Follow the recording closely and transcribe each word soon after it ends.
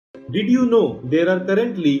Did you know there are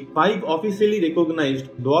currently 5 officially recognized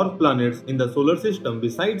dwarf planets in the solar system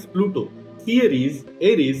besides Pluto? Ceres,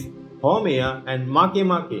 Eris, Haumea and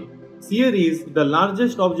Makemake. Ceres, the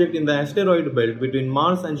largest object in the asteroid belt between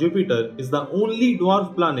Mars and Jupiter, is the only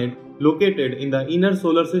dwarf planet located in the inner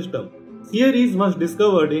solar system. Ceres was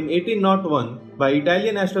discovered in 1801 by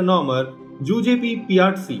Italian astronomer Giuseppe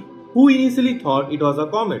Piazzi, who initially thought it was a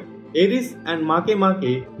comet. Eris and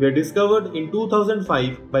Makemake were discovered in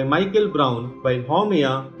 2005 by Michael Brown, while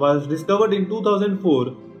Haumea was discovered in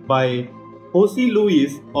 2004 by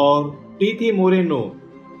Jose-Luis Ortiz Moreno.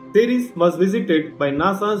 Ceres was visited by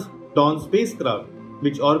NASA's Dawn spacecraft,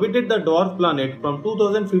 which orbited the dwarf planet from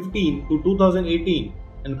 2015 to 2018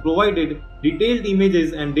 and provided detailed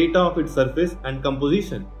images and data of its surface and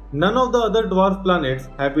composition. None of the other dwarf planets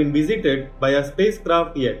have been visited by a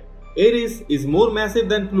spacecraft yet. Eris is more massive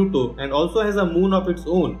than Pluto and also has a moon of its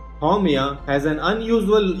own. Haumea has an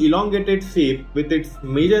unusual elongated shape with its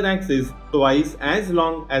major axis twice as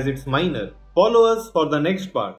long as its minor. Follow us for the next part.